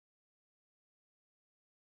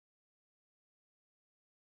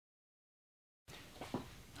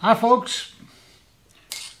Hi folks,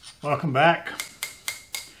 welcome back,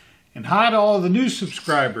 and hi to all the new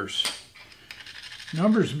subscribers.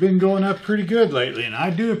 Numbers have been going up pretty good lately, and I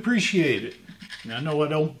do appreciate it. And I know I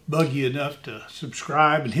don't bug you enough to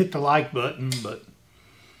subscribe and hit the like button, but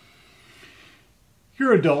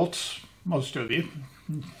you're adults, most of you.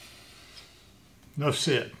 Enough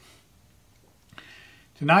said.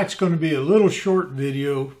 Tonight's going to be a little short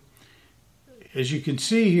video. As you can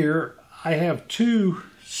see here, I have two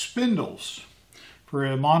spindles for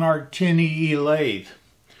a Monarch 10EE lathe.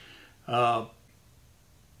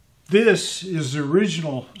 This is the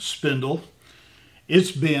original spindle.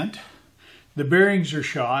 It's bent. The bearings are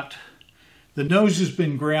shot. The nose has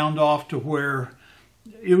been ground off to where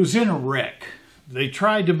it was in a wreck. They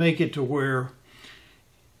tried to make it to where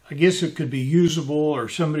I guess it could be usable, or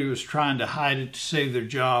somebody was trying to hide it to save their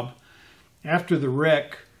job. After the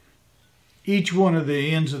wreck, each one of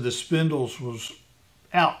the ends of the spindles was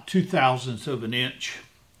out 0.02 of an inch.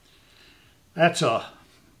 That's a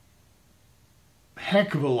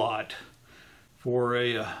heck of a lot for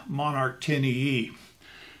a Monarch 10EE.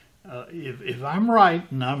 If I'm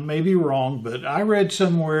right, and I may be wrong, but I read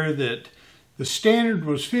somewhere that the standard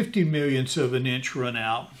was 50 millionths of an inch run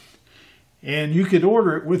out, and you could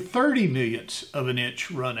order it with 30 millionths of an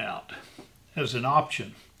inch run out as an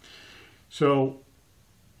option. So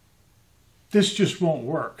this just won't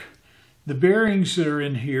work. The bearings that are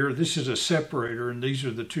in here, this is a separator, and these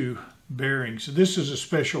are the two bearings. This is a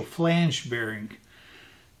special flanged bearing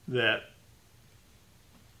that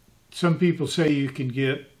some people say you can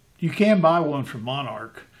get. You can buy one from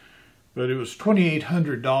Monarch, but it was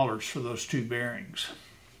 $2,800 for those two bearings.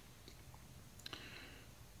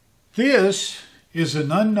 This is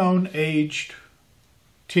an unknown aged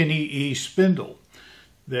 10EE spindle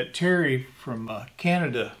that Terry from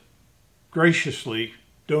Canada graciously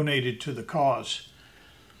donated to the cause.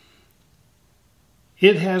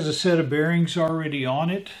 It has a set of bearings already on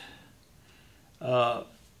it.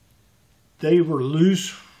 They were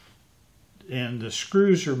loose, and the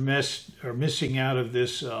screws are missing out of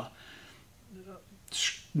this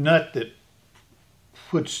nut that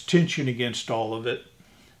puts tension against all of it.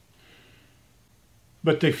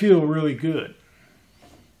 But they feel really good.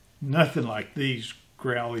 Nothing like these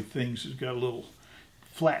growly things that's got a little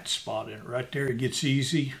flat spot in it. Right there, it gets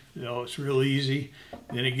easy. You know, it's real easy.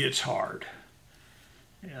 Then it gets hard.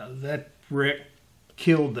 Yeah, that wreck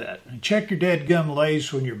killed that. And check your dadgum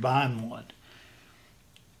lathes when you're buying one.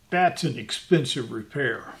 That's an expensive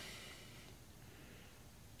repair.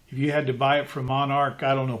 If you had to buy it from Monarch,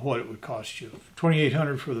 I don't know what it would cost you.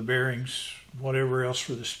 $2,800 for the bearings, whatever else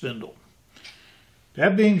for the spindle.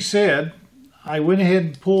 That being said, I went ahead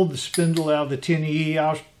and pulled the spindle out of the 10EE.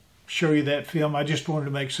 I'll show you that film. I just wanted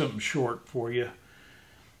to make something short for you,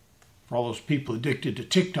 for all those people addicted to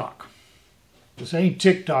TikTok. This ain't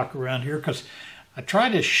TikTok around here, because I try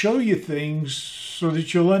to show you things so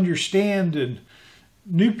that you'll understand, and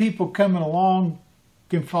new people coming along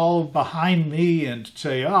can follow behind me and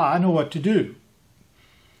say, I know what to do.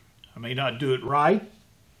 I may not do it right,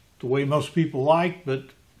 the way most people like, but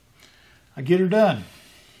I get her done.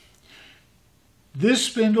 This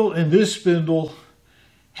spindle and this spindle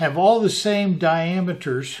have all the same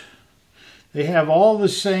diameters. They have all the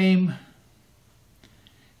same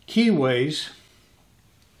keyways.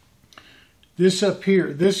 This up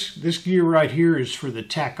here, this gear right here is for the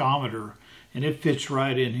tachometer, and it fits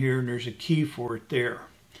right in here, and there's a key for it there.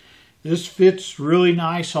 This fits really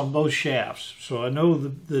nice on both shafts, so I know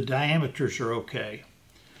the diameters are okay.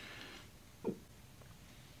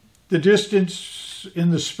 The distance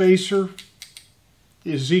in the spacer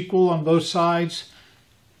is equal on both sides.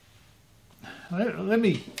 I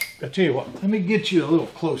tell you what, let me get you a little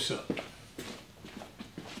close-up.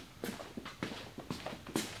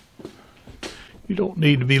 You don't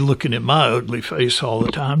need to be looking at my ugly face all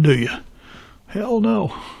the time, do you? Hell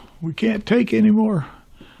no, we can't take any more.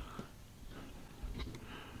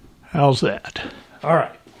 How's that? All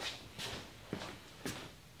right.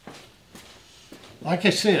 Like I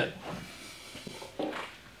said,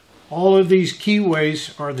 all of these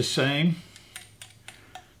keyways are the same.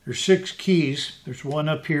 There's 6 keys. There's one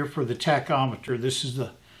up here for the tachometer. This is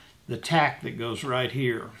the tack that goes right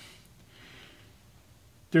here.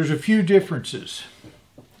 There's a few differences.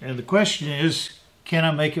 And the question is, can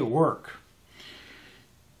I make it work?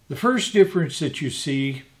 The first difference that you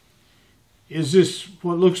see is this,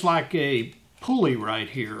 what looks like a pulley right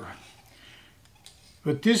here.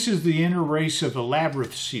 But this is the inner race of a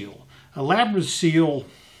labyrinth seal. A labyrinth seal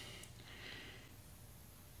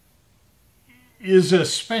is a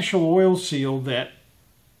special oil seal that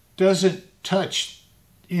doesn't touch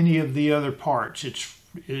any of the other parts. It's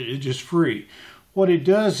It's just free. What it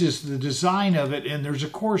does is the design of it, and there's a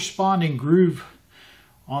corresponding groove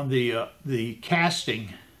on the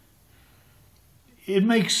casting. It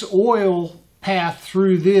makes oil path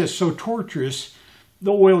through this so tortuous,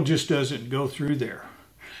 the oil just doesn't go through there.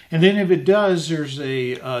 And then if it does, there's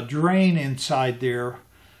a drain inside there,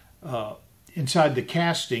 inside the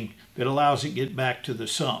casting, that allows it to get back to the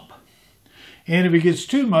sump. And if it gets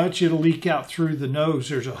too much, it'll leak out through the nose.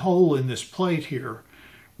 There's a hole in this plate here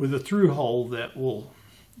with a through hole that will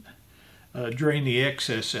drain the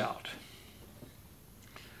excess out.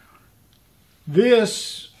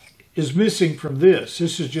 This is missing from this.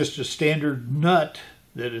 This is just a standard nut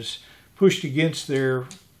that is pushed against there.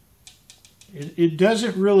 It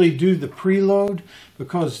doesn't really do the preload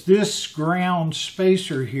because this ground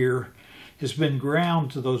spacer here has been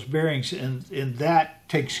ground to those bearings, and that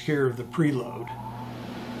takes care of the preload.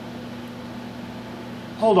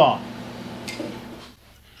 Hold on.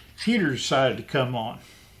 Heater decided to come on.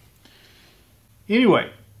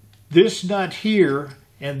 Anyway, this nut here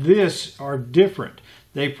and this are different.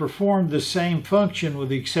 They perform the same function with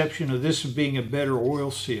the exception of this being a better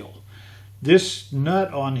oil seal. This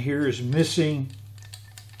nut on here is missing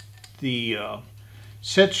the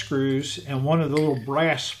set screws and one of the little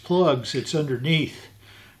brass plugs that's underneath.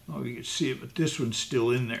 Oh, you can see it, but this one's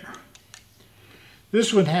still in there.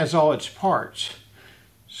 This one has all its parts.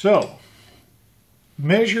 So,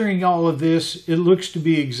 measuring all of this, it looks to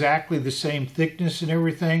be exactly the same thickness and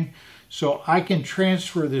everything. So I can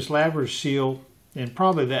transfer this lavender seal, and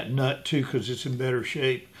probably that nut too because it's in better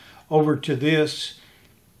shape, over to this,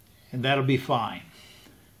 and that'll be fine.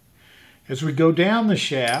 As we go down the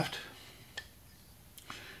shaft,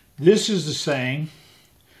 this is the same.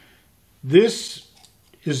 This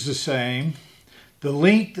is the same. The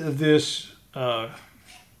length of this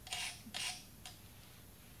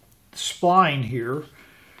spline here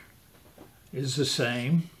is the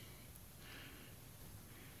same.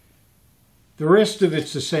 The rest of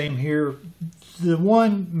it's the same here. The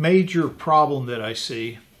one major problem that I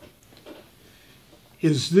see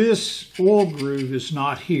is this oil groove is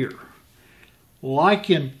not here. Well, I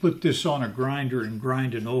can put this on a grinder and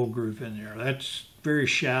grind an oil groove in there. That's very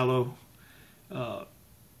shallow.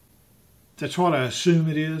 That's what I assume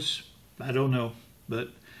it is. I don't know, but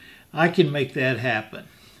I can make that happen.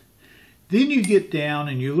 Then you get down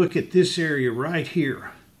and you look at this area right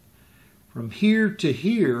here. From here to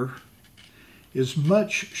here is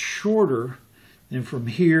much shorter than from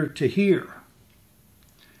here to here.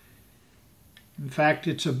 In fact,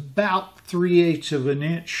 it's about 3/8 of an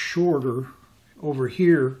inch shorter over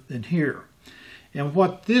here than here. And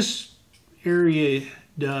what this area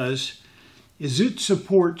does is it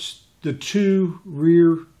supports the two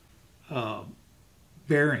rear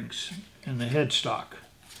bearings in the headstock.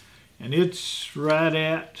 And it's right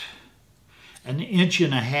at 1.5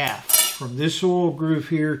 inches from this oil groove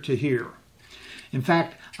here to here. In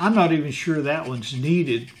fact, I'm not even sure that one's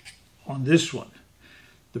needed on this one.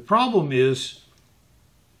 The problem is,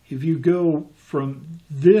 if you go from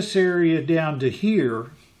this area down to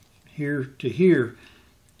here, here to here,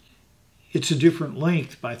 it's a different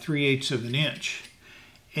length by 3/8 of an inch.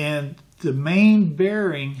 And the main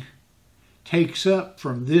bearing takes up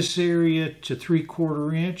from this area to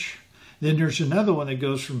 3/4 inch. Then there's another one that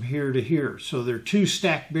goes from here to here. So there are two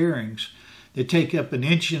stacked bearings that take up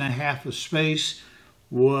 1.5 inches of space.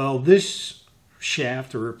 Well, this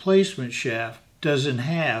shaft, the replacement shaft, doesn't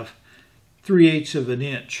have 3/8 of an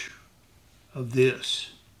inch of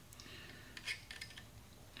this.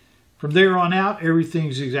 From there on out,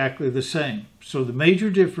 everything's exactly the same. So the major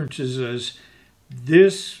difference is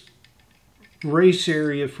this race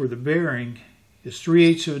area for the bearing is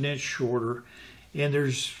 3/8 of an inch shorter, and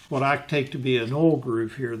there's what I take to be an oil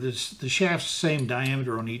groove here. The shaft's the same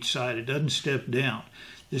diameter on each side. It doesn't step down.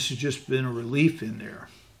 This has just been a relief in there.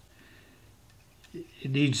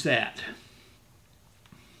 It needs that.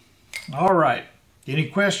 All right. Any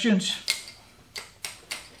questions?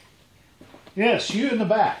 Yes, you in the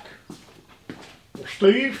back. Well,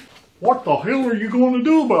 Steve, what the hell are you going to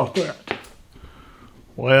do about that?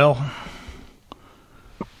 Well,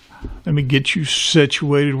 let me get you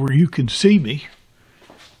situated where you can see me.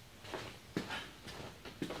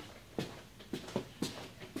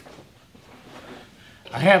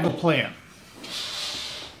 I have a plan.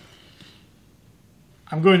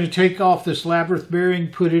 I'm going to take off this labyrinth bearing,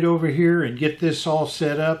 put it over here, and get this all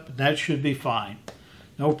set up. That should be fine.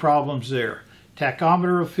 No problems there.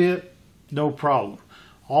 Tachometer will fit, no problem.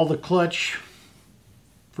 All the clutch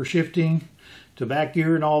for shifting to back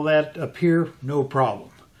gear and all that up here, no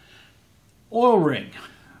problem. Oil ring,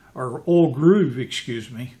 or oil groove,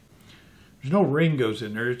 excuse me. There's no ring goes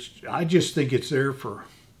in there. I just think it's there for,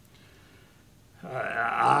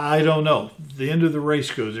 I don't know. The end of the race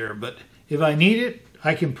goes there. But if I need it,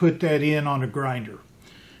 I can put that in on a grinder.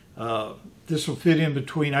 This will fit in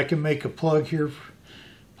between. I can make a plug here,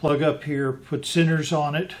 plug up here, put centers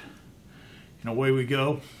on it, and away we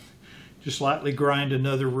go. Just lightly grind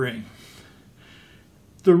another ring.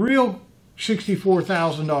 The real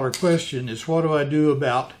 $64,000 question is, what do I do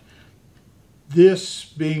about this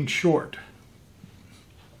being short?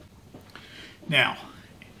 Now,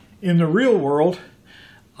 in the real world,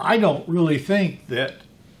 I don't really think that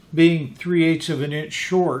being 3/8 of an inch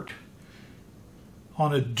short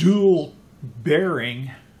on a dual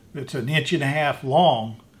bearing that's 1.5 inches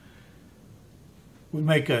long would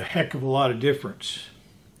make a heck of a lot of difference.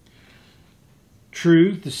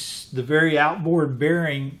 True, the very outboard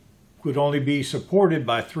bearing would only be supported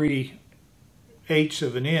by 3/8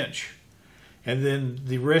 of an inch, and then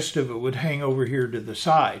the rest of it would hang over here to the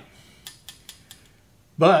side.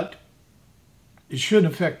 But it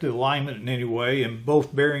shouldn't affect the alignment in any way, and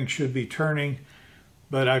both bearings should be turning,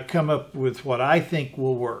 but I've come up with what I think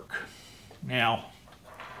will work. Now,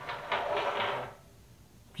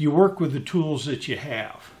 you work with the tools that you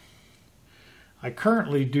have. I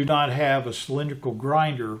currently do not have a cylindrical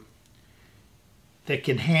grinder that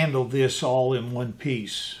can handle this all in one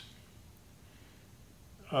piece.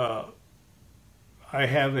 I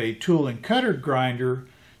have a tool and cutter grinder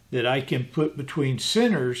that I can put between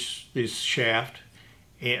centers, this shaft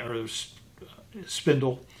or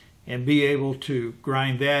spindle, and be able to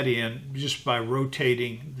grind that in just by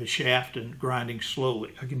rotating the shaft and grinding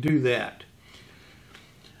slowly. I can do that.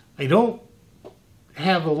 I don't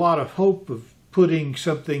have a lot of hope of putting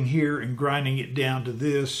something here and grinding it down to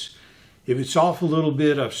this. If it's off a little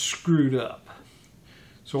bit, I've screwed up.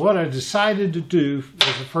 So what I decided to do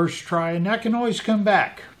as a first try, and I can always come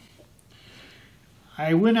back,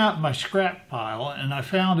 I went out in my scrap pile and I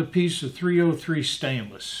found a piece of 303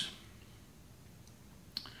 stainless.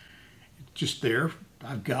 It's just there.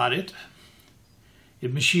 I've got it.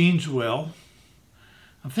 It machines well.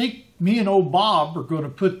 I think me and old Bob are going to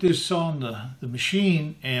put this on the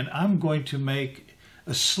machine, and I'm going to make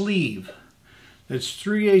a sleeve that's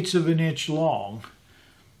 3/8 of an inch long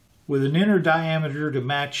with an inner diameter to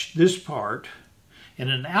match this part and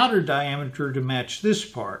an outer diameter to match this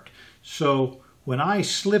part. So when I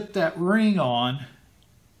slip that ring on,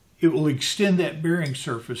 it will extend that bearing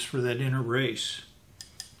surface for that inner race.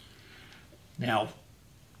 Now,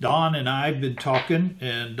 Don and I have been talking,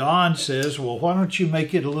 and Don says, well, why don't you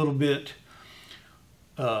make it a little bit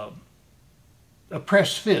a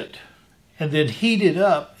press fit, and then heat it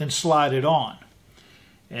up and slide it on.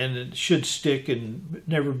 And it should stick and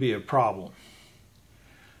never be a problem.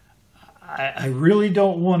 I really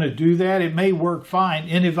don't want to do that. It may work fine.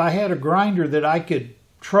 And if I had a grinder that I could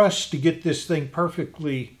trust to get this thing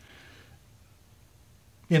perfectly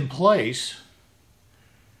in place,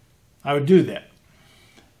 I would do that.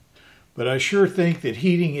 But I sure think that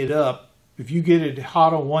heating it up, if you get it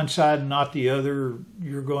hot on one side and not the other,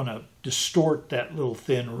 you're going to distort that little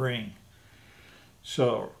thin ring,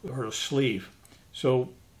 or a sleeve. So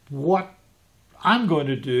what I'm going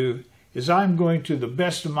to do is I'm going to, the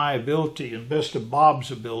best of my ability and best of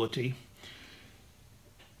Bob's ability,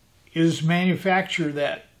 is manufacture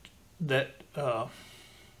that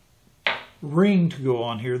ring to go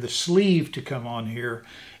on here, the sleeve to come on here,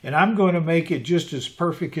 and I'm going to make it just as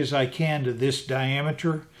perfect as I can to this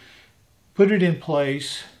diameter, put it in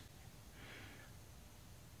place.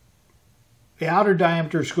 The outer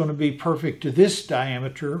diameter is going to be perfect to this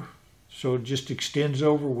diameter, so it just extends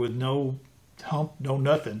over with no hump, no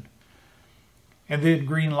nothing. And then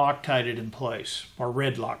green Loctite it in place, or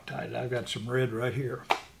red Loctite. I've got some red right here.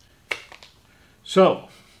 So,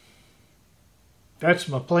 that's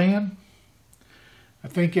my plan. I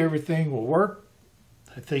think everything will work.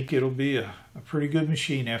 I think it'll be a pretty good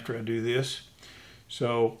machine after I do this.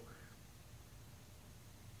 So,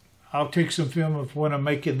 I'll take some film of when I'm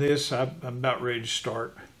making this. I'm about ready to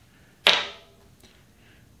start.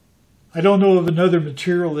 I don't know of another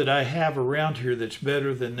material that I have around here that's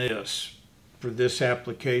better than this for this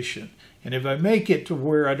application. And if I make it to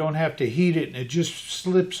where I don't have to heat it and it just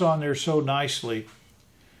slips on there so nicely,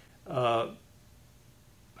 I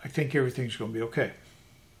think everything's going to be okay.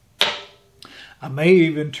 I may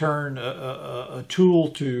even turn a tool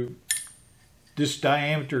to this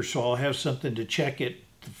diameter so I'll have something to check it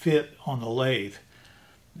to fit on the lathe.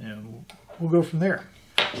 And we'll go from there.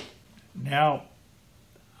 Now,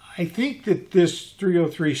 I think that this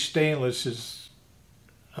 303 stainless is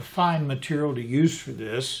a fine material to use for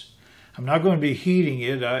this. I'm not going to be heating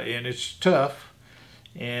it, and it's tough.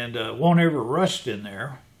 and won't ever rust in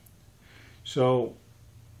there. So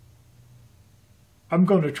I'm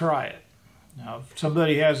going to try it. Now, if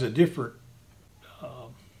somebody has a different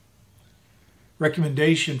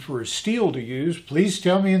recommendation for a steel to use, please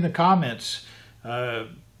tell me in the comments.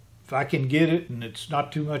 If I can get it and it's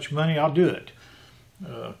not too much money, I'll do it.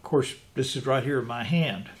 Of course, this is right here in my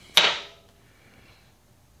hand. I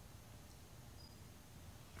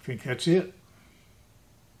think that's it.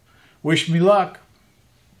 Wish me luck.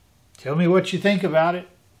 Tell me what you think about it.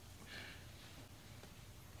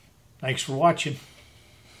 Thanks for watching.